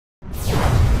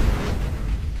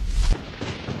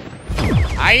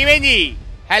Ivanji,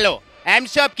 hello, I'm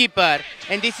Shopkeeper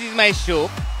and this is my shop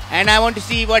and I want to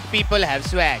see what people have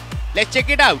swag. Let's check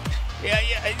it out. Yeah,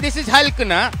 this is Hulk,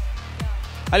 na?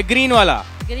 Hulk green wala.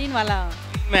 Green wala.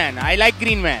 Green man, I like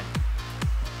green man.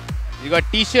 You got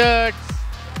t-shirts.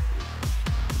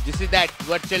 This is that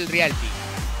virtual reality.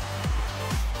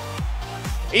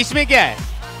 इसमें क्या है?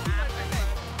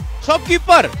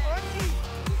 Shopkeeper.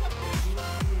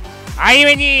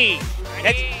 Ivanji.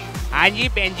 Anji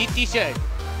Benji t-shirt.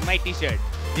 My t-shirt.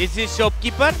 This is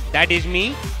Shopkeeper. That is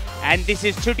me. And this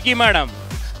is Chutki Madam.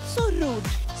 So rude.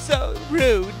 So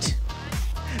rude.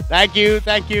 Thank you.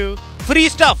 Thank you. Free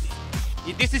stuff.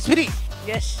 This is free.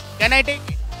 Yes. Can I take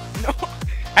it? No.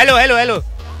 Hello, hello, hello.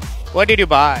 What did you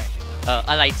buy?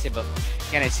 A lightsaber.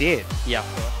 Can I see it? Yeah.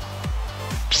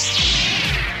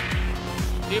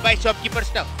 Do you buy Shopkeeper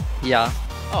stuff? Yeah.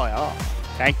 Oh, yeah.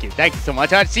 Thank you. Thank you so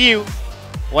much. I'll see you.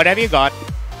 What have you got?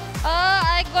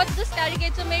 I got this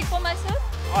caricature made for myself.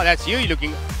 Oh, that's you.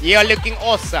 You're looking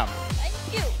awesome. Thank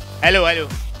you. Hello, hello.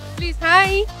 Please,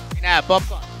 hi. Can I have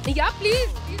popcorn? Yeah, please.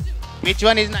 Which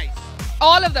one is nice?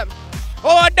 All of them.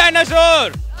 Oh, a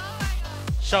dinosaur!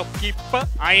 Shopkeeper.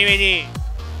 Ivanji.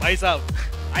 Buy some.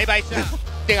 Hi, bye, sir.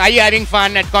 Are you having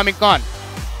fun at Comic Con?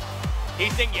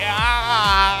 He's saying,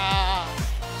 yeah.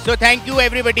 So thank you,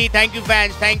 everybody. Thank you,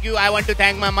 fans. Thank you. I want to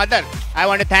thank my mother. I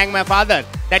want to thank my father.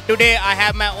 That today I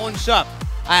have my own shop.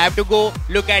 I have to go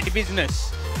look at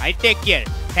business. I take care.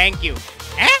 Thank you.